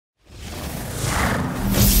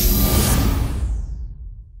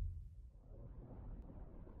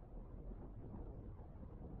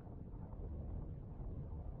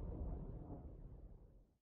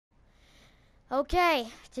Okay,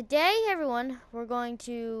 today everyone, we're going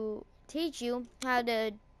to teach you how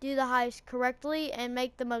to do the heist correctly and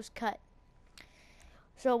make the most cut.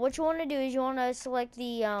 So what you want to do is you want to select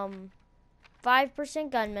the 5%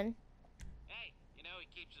 gunman. Hey, you know he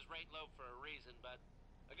keeps his rate low for a reason, but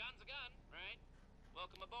a gun's a gun, right?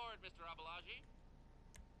 Welcome aboard, Mr. Abalaji.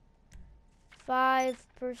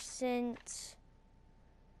 5%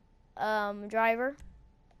 driver.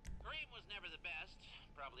 Green was never the best.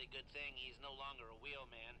 Probably a good thing he's no longer a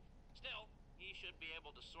wheelman. Still, he should be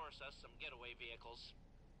able to source us some getaway vehicles.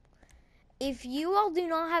 If you all do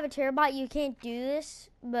not have a terabyte, you can't do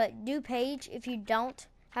this, but do Paige. If you don't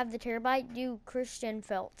have the terabyte, do Christian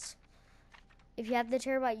Feltz. If you have the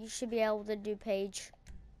terabyte, you should be able to do Paige.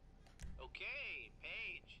 Okay,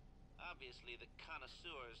 Paige. Obviously the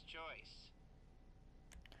connoisseur's choice.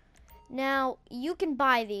 Now, you can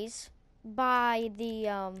buy these by the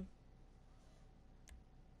Alright,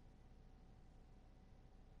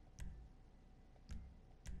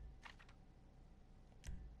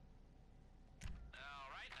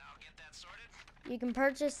 I'll get that sorted. you can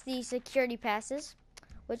purchase the security passes,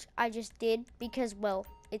 which I just did because, well,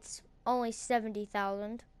 it's only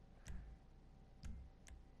 70,000.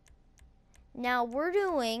 Now we're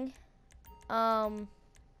doing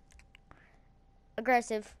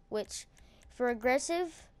aggressive, which for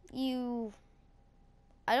aggressive I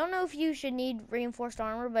don't know if you should need reinforced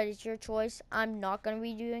armor, but it's your choice. I'm not going to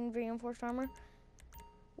be doing reinforced armor.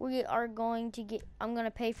 We are going to I'm going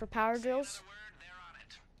to pay for power drills.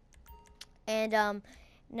 And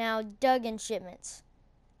now Duggan shipments.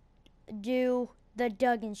 Do the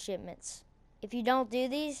Duggan shipments. If you don't do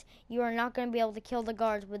these, you are not going to be able to kill the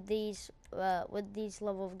guards with these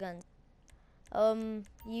level of guns.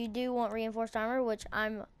 You do want reinforced armor, which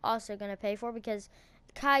I'm also going to pay for because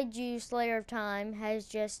Kaiju Slayer of Time has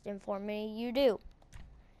just informed me you do.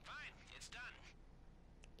 Fine, it's done.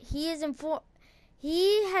 He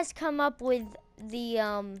has come up with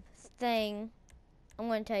the thing. I'm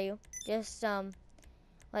going to tell you. Just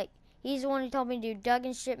like he's the one who told me to do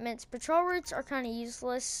Duggan shipments. Patrol routes are kind of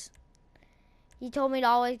useless. He told me to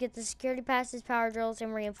always get the security passes, power drills,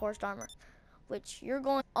 and reinforced armor, which you're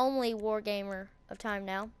going only Wargamer of Time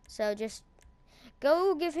now. So just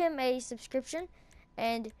go give him a subscription,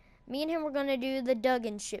 and me and him are gonna do the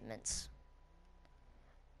Duggan shipments.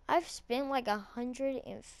 I've spent like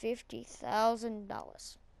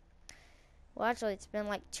 $150,000. Well, actually, it's been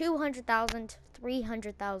like 200,000,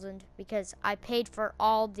 300,000 because I paid for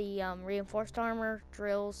all the reinforced armor,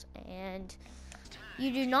 drills, and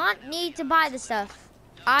you do not need to buy the stuff.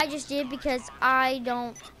 I just did because I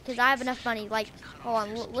have enough money. Like, hold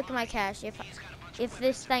on, look at my cash. If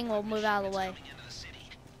this thing will move out of the way,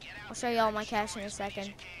 I'll show you all my cash in a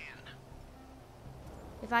second.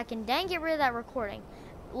 If I can dang get rid of that recording.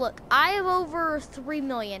 Look, I have over 3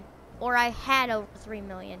 million, or I had over 3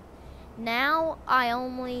 million. Now I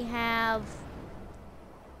only have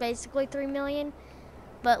basically 3 million.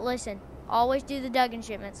 But listen, always do the Duggan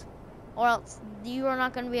shipments, or else you are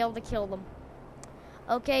not going to be able to kill them.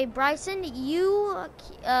 Okay, Bryson, you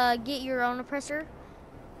get your own oppressor.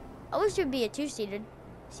 I wish it would be a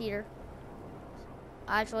two-seater.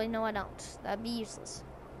 Actually, no, I don't. That'd be useless.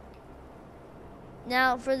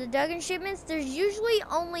 Now, for the Duggan shipments, there's usually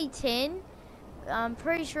only 10. I'm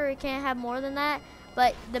pretty sure it can't have more than that.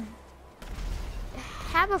 But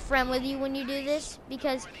have a friend with you when you do this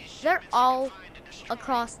because they're all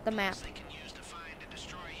across the map.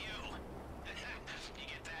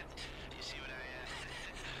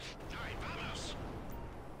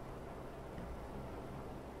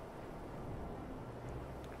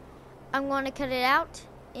 I'm going to cut it out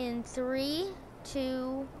in 3,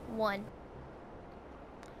 2, 1.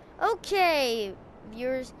 Okay,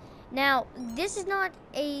 viewers. Now, this is not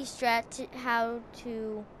a strat how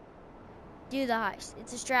to do the heist.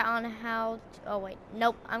 It's a strat on how to, oh wait,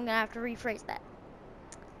 nope, I'm gonna have to rephrase that.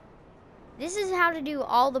 This is how to do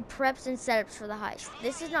all the preps and setups for the heist.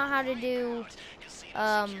 This is not how to do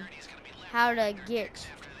how to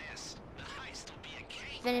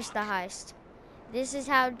finish the heist. This is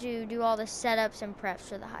how to do all the setups and preps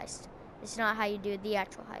for the heist. This is not how you do the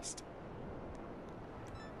actual heist.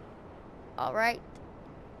 Alright.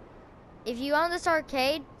 If you own this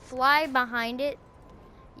arcade, fly behind it.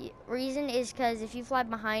 Reason is because if you fly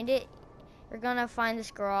behind it, you're going to find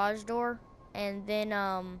this garage door. And then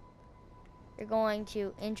you're going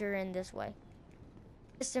to enter in this way.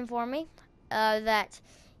 Just inform me that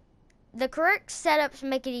the correct setups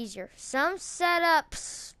make it easier. Some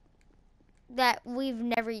setups that we've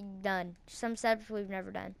never done.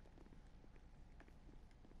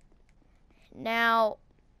 Now,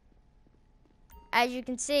 as you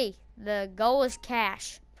can see, The goal is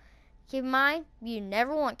cash. Keep in mind, you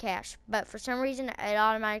never want cash, but for some reason, it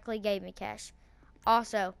automatically gave me cash.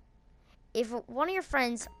 Also, if one of your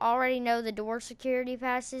friends already know the door security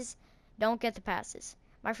passes, don't get the passes.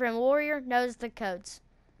 My friend Warrior knows the codes.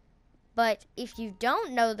 But if you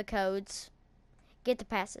don't know the codes, get the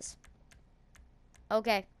passes.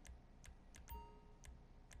 Okay.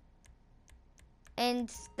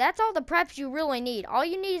 And that's all the preps you really need. All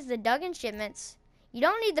you need is the dug-in shipments. You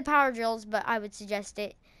don't need the power drills, but I would suggest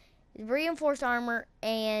it. Reinforced armor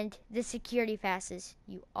and the security passes.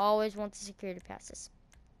 You always want the security passes.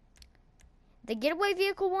 The getaway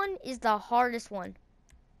vehicle one is the hardest one.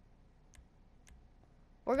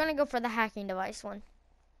 We're gonna go for the hacking device one.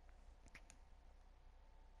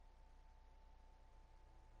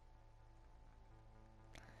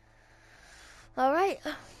 All right.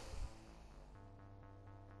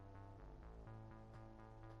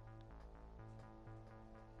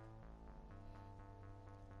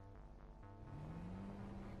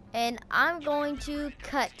 And I'm going to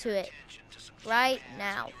cut to it right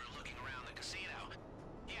now.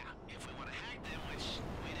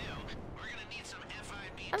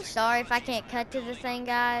 I'm sorry if I can't cut to the thing,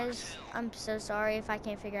 guys. I'm so sorry if I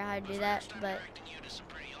can't figure out how to do that, but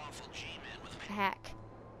hack.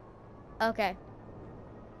 Okay.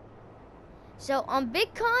 So on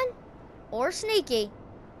Big Con or Sneaky,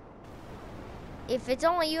 if it's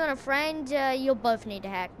only you and a friend, you'll both need to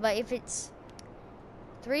hack. But if it's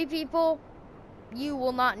 3 people, you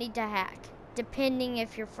will not need to hack, depending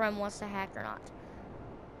if your friend wants to hack or not.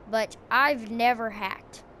 But I've never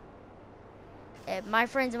hacked. My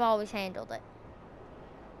friends have always handled it.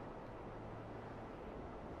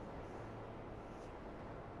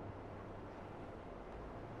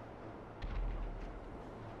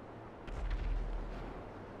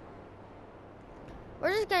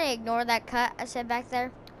 We're just gonna ignore that cut I said back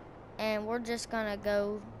there, and we're just gonna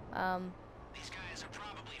go,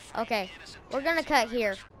 okay, we're gonna cut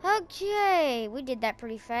here. Okay, we did that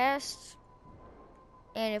pretty fast.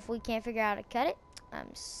 And if we can't figure out how to cut it,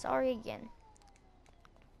 I'm sorry again.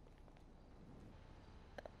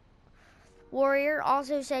 Warrior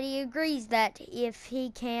also said he agrees that if he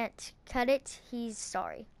can't cut it, he's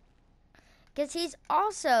sorry. Because he's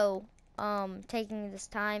also taking this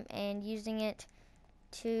time and using it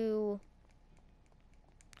to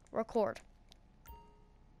record.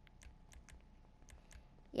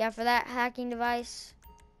 Yeah, for that hacking device.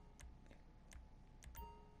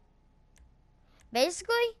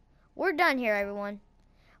 Basically, we're done here, everyone.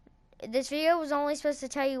 This video was only supposed to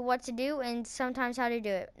tell you what to do and sometimes how to do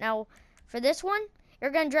it. Now, for this one,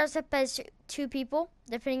 you're going to dress up as 2 people,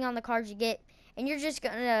 depending on the cards you get, and you're just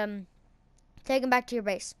going to take them back to your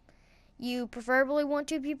base. You preferably want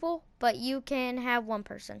 2 people, but you can have 1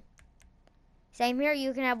 person. Same here,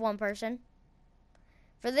 you can have 1 person.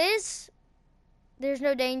 For this, there's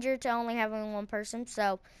no danger to only having 1 person,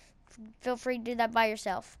 so feel free to do that by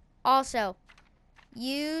yourself. Also,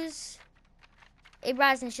 use... Hey,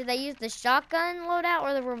 Bryson, should they use the shotgun loadout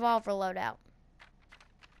or the revolver loadout?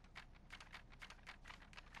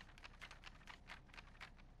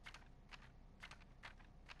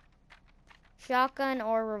 Shotgun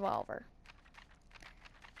or revolver?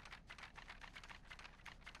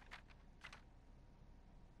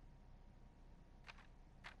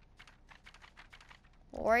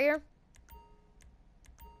 Warrior?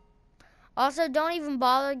 Also, don't even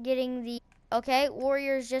bother getting the... Okay,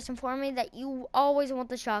 Warriors just informed me that you always want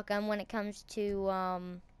the shotgun when it comes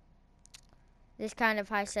to this kind of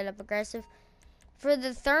high setup aggressive. For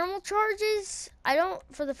the thermal charges,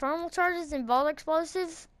 for the thermal charges and vault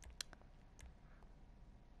explosive,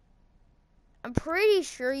 I'm pretty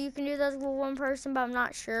sure you can do those with 1 person, but I'm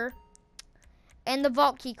not sure. And the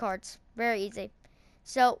vault key cards, very easy.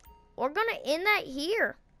 So, we're gonna end that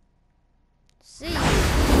here. See you.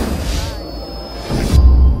 Bye.